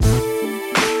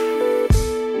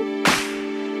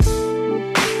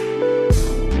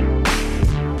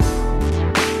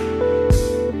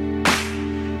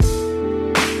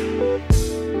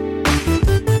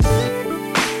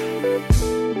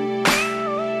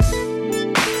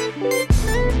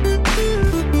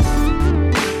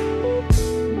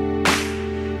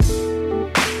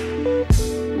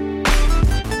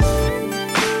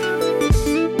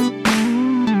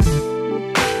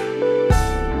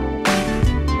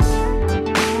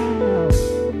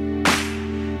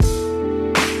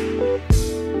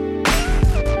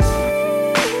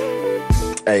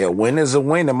Hey, a win is a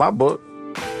win in my book.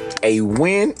 A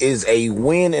win is a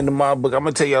win in my book. I'm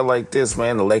gonna tell y'all like this,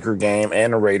 man. The Laker game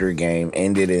and the Raider game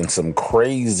ended in some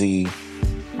crazy.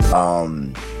 I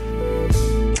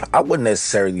wouldn't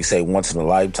necessarily say once in a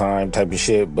lifetime type of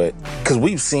shit, but because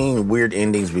we've seen weird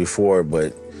endings before,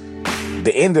 but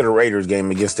the end of the Raiders game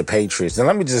against the Patriots, and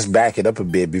let me just back it up a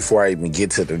bit before I even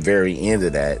get to the very end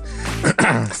of that.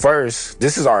 First,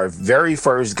 this is our very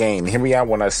first game. Hear me out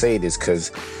when I say this,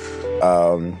 because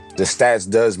the stats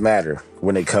does matter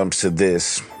when it comes to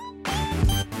this.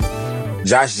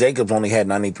 Josh Jacobs only had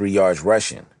 93 yards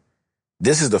rushing.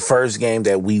 This is the first game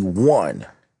that we won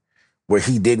where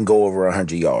he didn't go over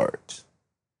 100 yards.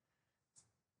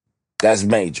 That's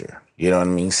major. You know what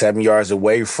I mean? 7 yards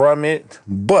away from it.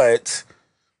 But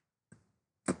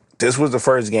this was the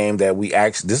first game that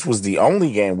this was the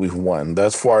only game we've won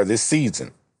thus far this season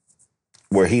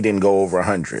where he didn't go over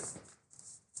 100.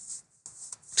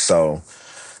 So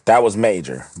that was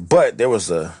major. But there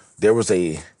was a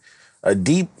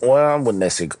deep, well, I wouldn't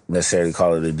necessarily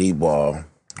call it a deep ball.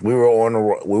 We was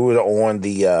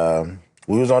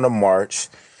on the march,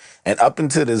 and up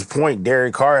until this point,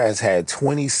 Derek Carr has had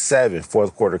 27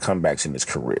 fourth quarter comebacks in his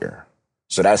career.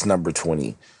 So that's number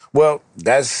 20. Well,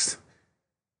 that's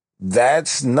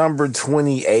number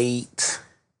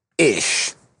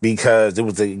 28-ish, because it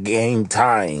was a game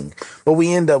tying, but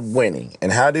we end up winning.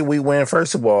 And how did we win?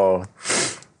 First of all,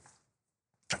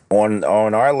 on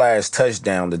our last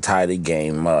touchdown to tie the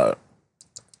game up,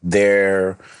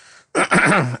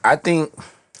 I think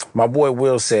my boy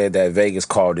Will said that Vegas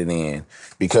called it in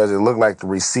because it looked like the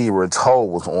receiver toe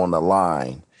was on the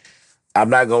line.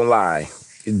 I'm not going to lie.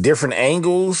 Different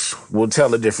angles will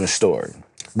tell a different story.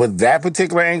 But that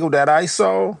particular angle that I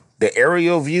saw, the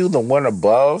aerial view, the one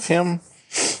above him,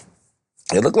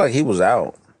 it looked like he was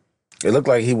out.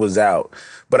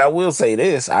 But I will say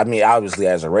this. I mean, obviously,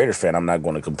 as a Raider fan, I'm not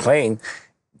going to complain.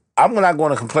 I'm not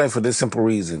going to complain for this simple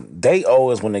reason. They owe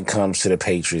us when it comes to the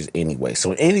Patriots anyway.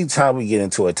 So anytime we get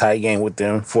into a tight game with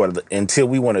them until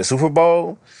we win a Super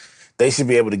Bowl, they should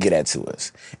be able to get that to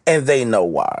us. And they know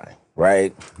why,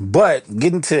 right? But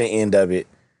getting to the end of it,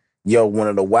 one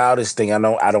of the wildest thing,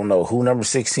 I don't know who number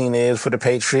 16 is for the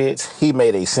Patriots. He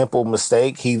made a simple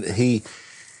mistake. He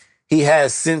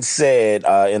has since said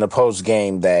in a post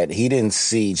game that he didn't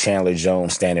see Chandler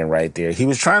Jones standing right there. He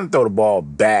was trying to throw the ball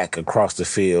back across the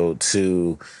field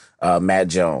to Matt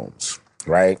Jones,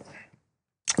 right?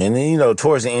 And then,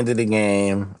 towards the end of the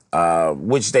game,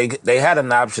 which they had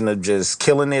an option of just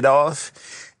killing it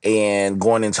off and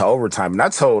going into overtime. And I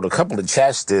told a couple of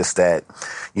chats this, that,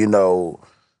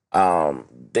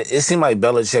 it seemed like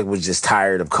Belichick was just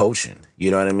tired of coaching.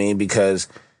 You know what I mean? Because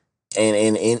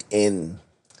in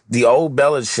the old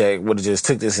Belichick would have just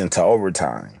took this into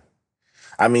overtime.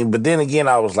 I mean, but then again,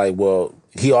 I was like, well,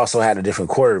 he also had a different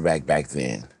quarterback back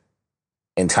then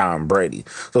in Tom Brady.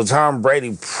 So Tom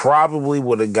Brady probably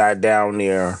would have got down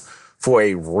there for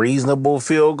a reasonable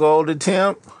field goal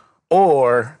attempt.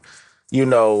 Or,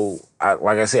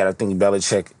 like I said, I think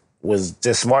Belichick was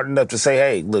just smart enough to say,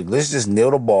 hey, look, let's just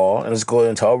kneel the ball and let's go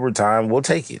into overtime. We'll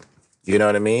take it. You know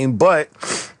what I mean? But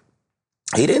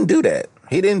he didn't do that.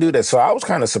 So I was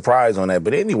kind of surprised on that.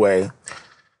 But anyway,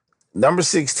 number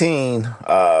 16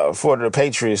 for the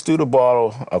Patriots threw the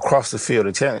ball across the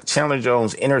field. Chandler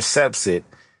Jones intercepts it.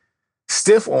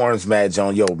 Stiff arms Matt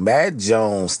Jones. Matt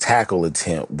Jones' tackle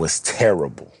attempt was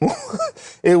terrible.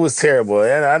 It was terrible.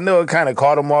 And I know it kind of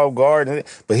caught him off guard,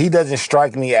 but he doesn't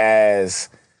strike me as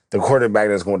the quarterback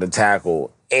that's going to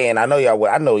tackle. And I know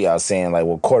y'all saying, like,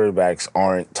 well, quarterbacks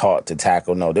aren't taught to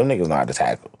tackle. No, them niggas know how to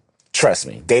tackle. Trust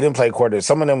me, they didn't play quarterback.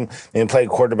 Some of them didn't play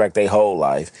quarterback their whole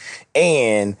life.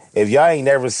 And if y'all ain't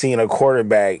never seen a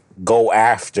quarterback go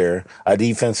after a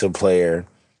defensive player,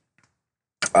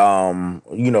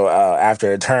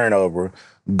 after a turnover,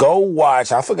 go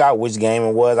watch. I forgot which game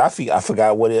it was. I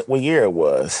forgot what year it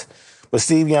was. But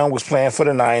Steve Young was playing for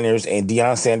the Niners, and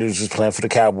Deion Sanders was playing for the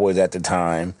Cowboys at the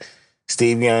time.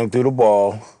 Steve Young threw the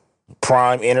ball.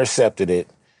 Prime intercepted it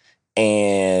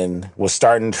and was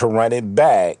starting to run it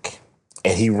back.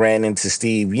 And he ran into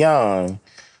Steve Young,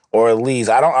 or at least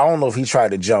I don't know if he tried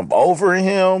to jump over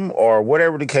him or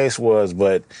whatever the case was,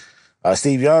 but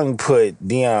Steve Young put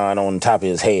Deion on top of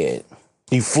his head.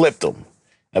 He flipped him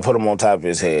and put him on top of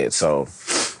his head. So,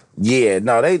 yeah,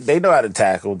 no, they know how to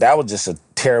tackle. That was just a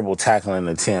terrible tackling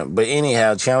attempt. But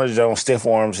anyhow, Chandler Jones stiff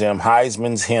arms him,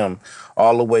 Heisman's him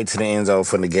all the way to the end zone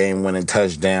for the game-winning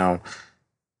touchdown.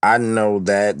 I know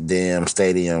that damn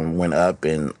stadium went up,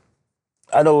 and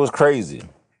I know it was crazy.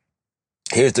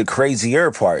 Here's the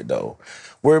crazier part, though.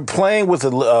 We're playing with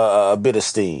a bit of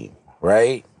steam,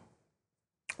 right?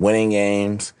 winning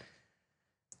games.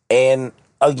 And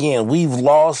again, we've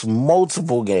lost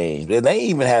multiple games. And they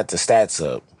even had the stats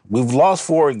up. We've lost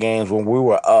 4 games when we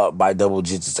were up by double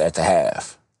digits at the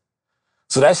half.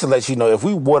 So that should let you know if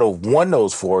we would have won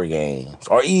those 4 games,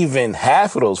 or even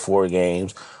half of those 4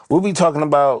 games, we'll be talking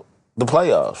about the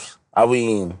playoffs. I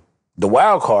mean, the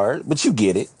wild card, but you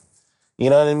get it. You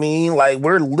know what I mean? Like,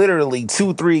 we're literally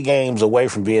 2-3 games away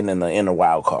from being in the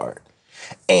wild card.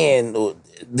 And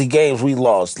the games we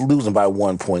lost, losing by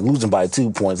 1 point, losing by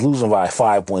 2 points, losing by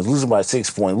 5 points, losing by 6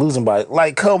 points, losing by,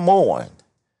 like, come on.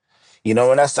 You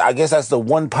know, and I guess that's the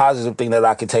one positive thing that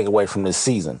I can take away from this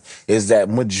season, is that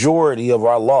majority of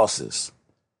our losses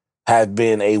have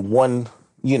been a one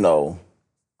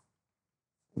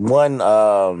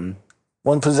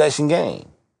possession game.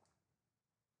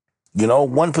 You know,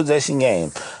 one possession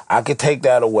game. I could take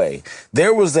that away.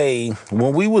 There was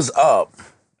when we was up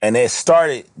and it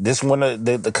started, when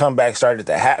the comeback started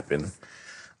to happen,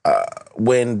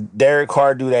 when Derek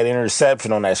Carr do that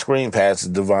interception on that screen pass to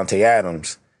Davante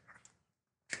Adams,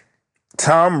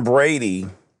 Tom Brady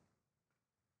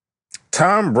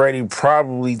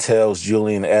probably tells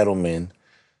Julian Edelman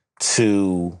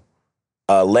to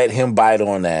let him bite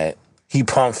on that. He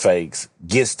pump fakes,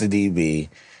 gets the DB.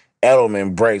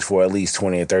 Edelman breaks for at least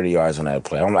 20 or 30 yards on that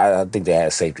play. I think they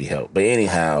had safety help. But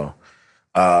anyhow,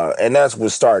 and that's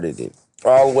what started it.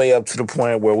 All the way up to the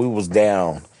point where we was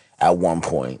down at one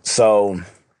point. So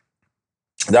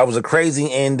that was a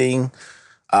crazy ending.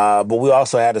 But we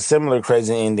also had a similar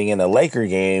crazy ending in the Laker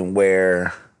game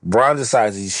where Bron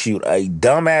decides to shoot a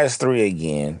dumbass 3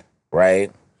 again,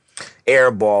 right?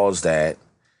 Airballs that.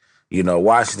 You know,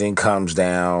 Washington comes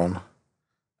down.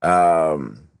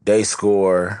 They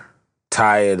score,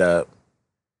 tie it up.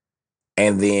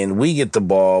 And then we get the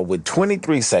ball with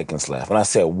 23 seconds left. And I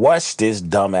said, watch this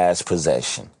dumbass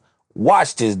possession.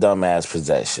 Watch this dumbass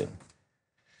possession.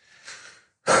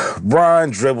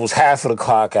 Bron dribbles half of the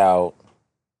clock out.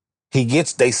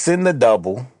 They send the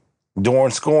double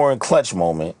during scoring clutch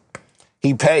moment.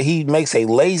 He makes a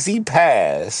lazy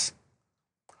pass,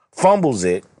 fumbles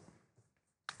it.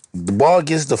 The ball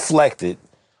gets deflected.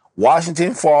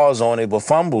 Washington falls on it, but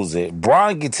fumbles it.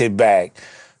 Bron gets it back,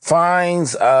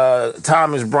 finds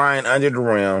Thomas Bryant under the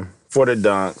rim for the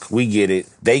dunk. We get it.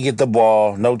 They get the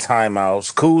ball, no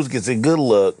timeouts. Kuz gets a good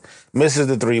look, misses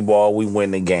the 3 ball. We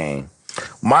win the game.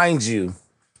 Mind you,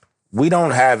 we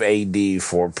don't have AD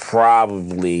for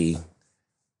probably,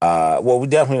 we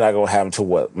definitely not going to have him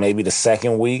to maybe the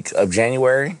second week of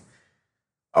January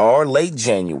or late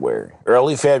January,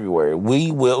 early February.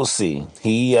 We will see.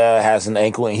 He has an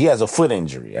ankle, he has a foot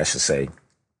injury, I should say.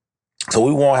 So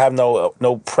we won't have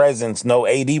no presence, no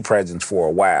AD presence for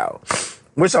a while,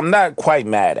 which I'm not quite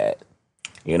mad at.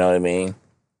 You know what I mean?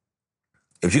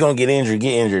 If you're going to get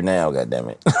injured now,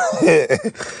 goddammit.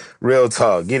 Real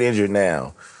talk, get injured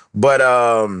now. But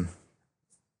I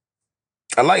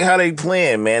like how they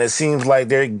playing, man. It seems like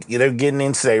they're getting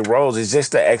into their roles. It's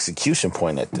just the execution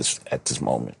point at this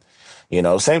moment. You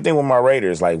know, same thing with my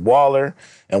Raiders. Like Waller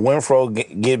and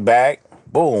Winfrey get back,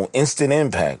 boom, instant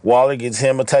impact. Waller gets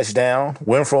him a touchdown.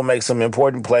 Winfrey makes some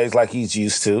important plays like he's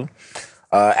used to.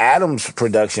 Adams'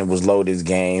 production was low this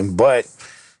game, but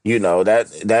you know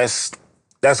that's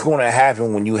going to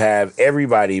happen when you have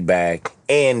everybody back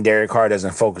and Derek Carr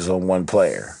doesn't focus on one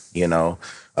player. You know.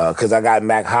 Because I got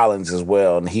Mac Hollins as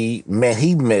well, and he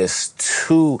missed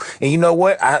 2. And you know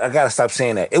what? I got to stop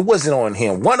saying that. It wasn't on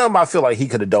him. One of them I feel like he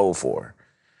could have dove for.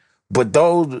 But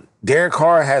Derek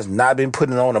Carr has not been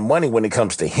putting on the money when it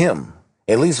comes to him,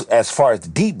 at least as far as the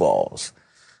deep balls.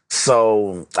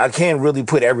 So I can't really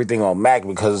put everything on Mac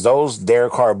because those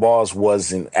Derek Carr balls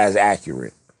wasn't as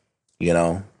accurate, you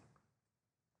know?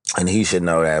 And he should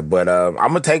know that. But I'm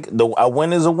going to take a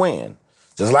win is a win.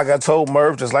 Just like I told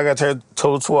Murph, just like I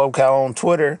told 12 Cal on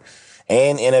Twitter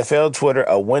and NFL Twitter,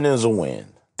 a win is a win.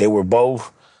 They were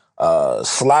both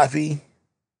sloppy,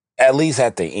 at least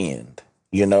at the end,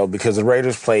 you know, because the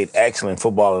Raiders played excellent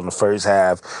football in the first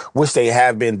half, which they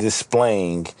have been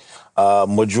displaying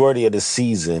majority of the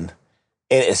season,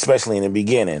 especially in the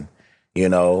beginning, you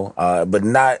know, but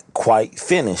not quite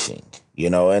finishing, you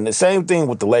know. And the same thing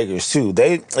with the Lakers, too.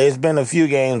 There's been a few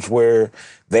games where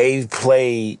they've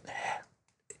played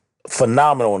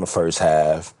phenomenal in the first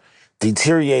half,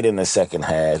 deteriorate in the second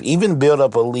half, even build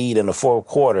up a lead in the fourth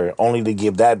quarter, only to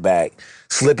give that back,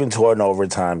 slip into an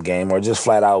overtime game, or just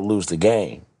flat out lose the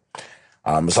game.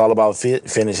 It's all about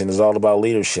finishing. It's all about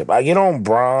leadership. I get on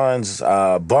Bron's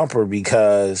bumper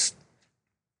because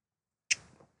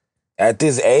at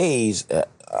this age,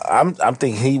 I'm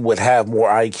thinking he would have more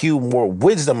IQ, more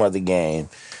wisdom of the game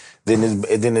than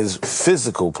his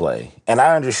physical play. And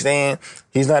I understand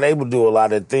he's not able to do a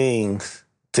lot of things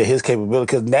to his capability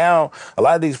because now a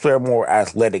lot of these players are more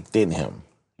athletic than him.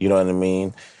 You know what I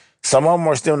mean? Some of them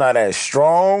are still not as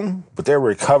strong, but their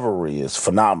recovery is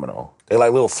phenomenal. They're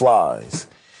like little flies.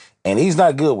 And he's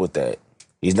not good with that.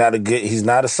 He's not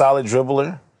a solid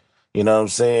dribbler. You know what I'm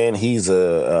saying? He's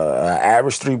a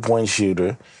average 3-point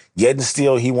shooter. Yet and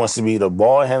still, he wants to be the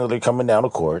ball handler coming down the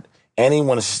court, and he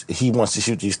wants to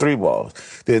shoot these 3 balls.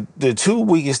 The 2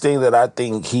 weakest things that I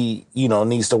think he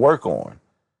needs to work on.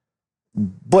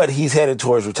 But he's headed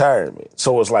towards retirement,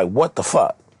 so it's like, what the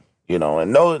fuck,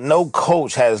 And no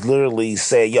coach has literally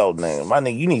said, "Yo, man, my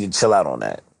nigga, you need to chill out on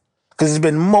that," because there's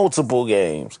been multiple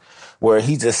games where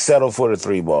he just settled for the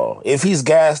 3 ball. If he's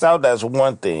gassed out, that's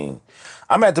one thing.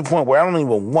 I'm at the point where I don't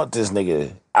even want this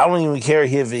nigga. I don't even care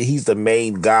if he's the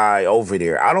main guy over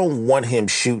there. I don't want him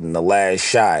shooting the last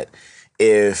shot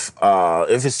if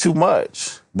it's too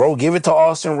much. Bro, give it to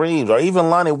Austin Reeves or even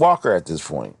Lonnie Walker at this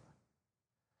point.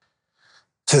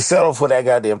 To settle for that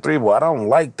goddamn 3 ball, I don't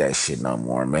like that shit no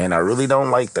more, man. I really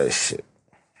don't like that shit.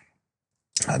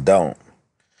 I don't.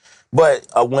 But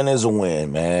a win is a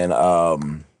win, man. I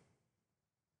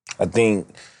think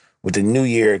with the new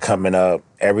year coming up,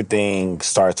 everything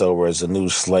starts over as a new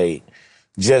slate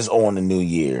just on the new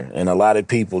year. And a lot of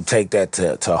people take that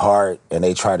to heart and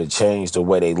they try to change the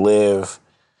way they live,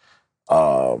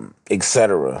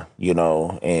 etc.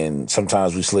 And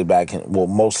sometimes we slip back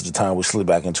most of the time we slip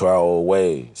back into our old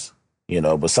ways,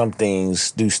 but some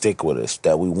things do stick with us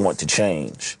that we want to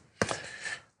change.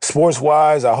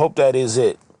 Sports-wise, I hope that is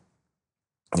it.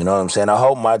 You know what I'm saying? I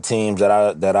hope my teams that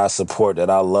I support, that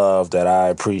I love, that I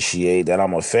appreciate, that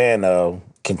I'm a fan of,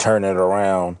 can turn it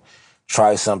around,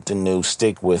 try something new,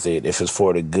 stick with it if it's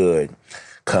for the good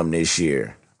come this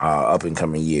year, up and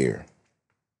coming year.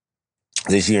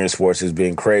 This year in sports has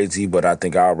been crazy, but I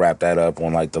think I'll wrap that up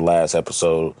on like the last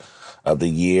episode of the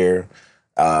year.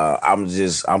 I'm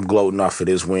gloating off of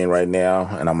this win right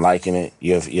now, and I'm liking it.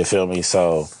 You feel me?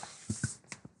 So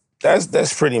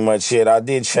that's pretty much it. I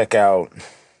did check out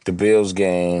the Bills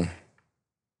game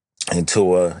and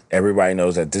Tua. Everybody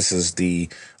knows that this is the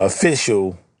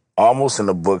official, almost in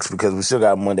the books because we still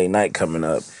got Monday night coming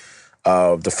up,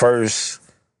 the first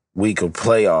week of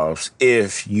playoffs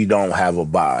if you don't have a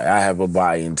bye. I have a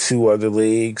bye in 2 other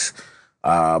leagues,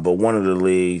 but one of the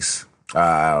leagues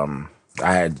I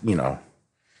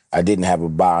didn't have a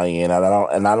bye in.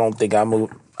 I don't think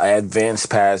I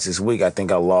advanced past this week. I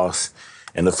think I lost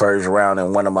in the first round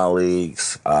in one of my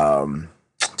leagues.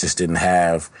 Just didn't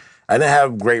have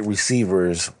great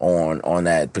receivers on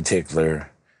that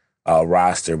particular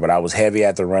roster, but I was heavy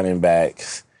at the running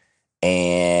backs,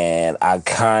 and I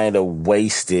kind of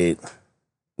wasted,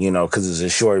 because it's a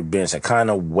short bench. I kind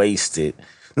of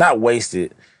not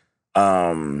wasted.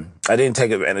 I didn't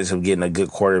take advantage of getting a good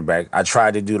quarterback. I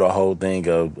tried to do the whole thing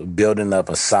of building up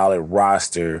a solid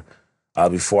roster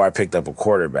before I picked up a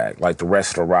quarterback, like the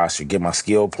rest of the roster, get my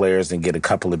skilled players and get a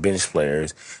couple of bench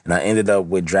players. And I ended up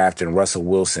with drafting Russell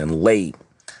Wilson late,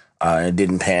 and it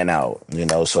didn't pan out,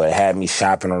 so it had me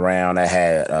shopping around. I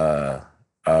had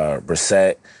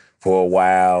Brissett for a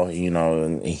while,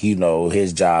 and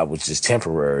his job was just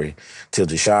temporary till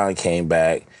Deshaun came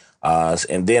back.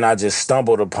 And then I just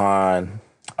stumbled upon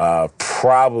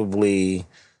probably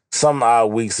some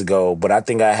odd weeks ago, but I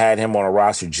think I had him on a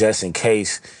roster just in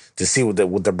case to see what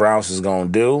the Browns was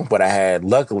going to do. But I had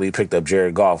luckily picked up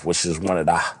Jared Goff, which is one of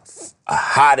the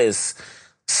hottest,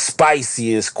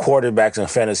 spiciest quarterbacks in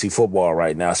fantasy football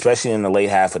right now, especially in the late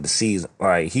half of the season.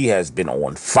 Like, he has been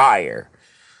on fire.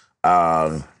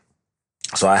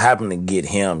 So I happened to get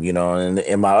him, and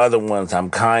in my other ones, I'm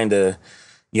kind of,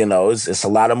 it's a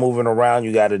lot of moving around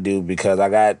you got to do because I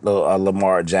got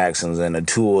Lamar Jacksons and the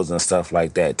Tuas and stuff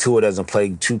like that. Tua doesn't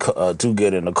play too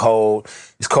good in the cold.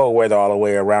 It's cold weather all the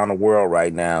way around the world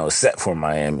right now, except for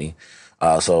Miami.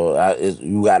 So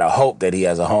you got to hope that he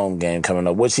has a home game coming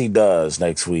up, which he does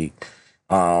next week.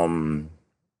 Lamar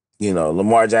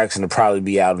Jackson will probably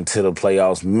be out until the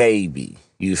playoffs, maybe.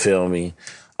 You feel me?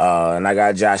 And I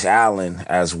got Josh Allen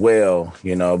as well,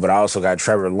 but I also got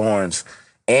Trevor Lawrence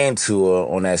and Tua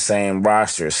on that same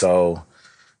roster. So,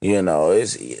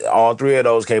 it's all 3 of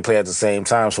those can't play at the same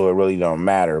time, so it really don't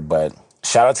matter. But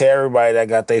shout out to everybody that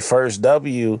got their first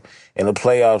W in the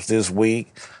playoffs this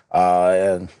week.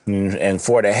 And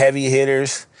for the heavy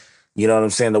hitters, you know what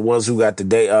I'm saying, the ones who got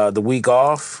the week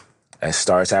off, that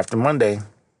starts after Monday.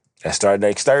 That starts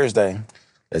next Thursday.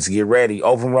 Let's get ready.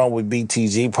 Open Run with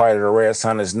BTG, part of the Red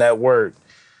Sonnets Network.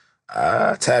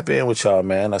 Tap in with y'all,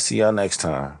 man. I'll see y'all next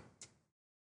time.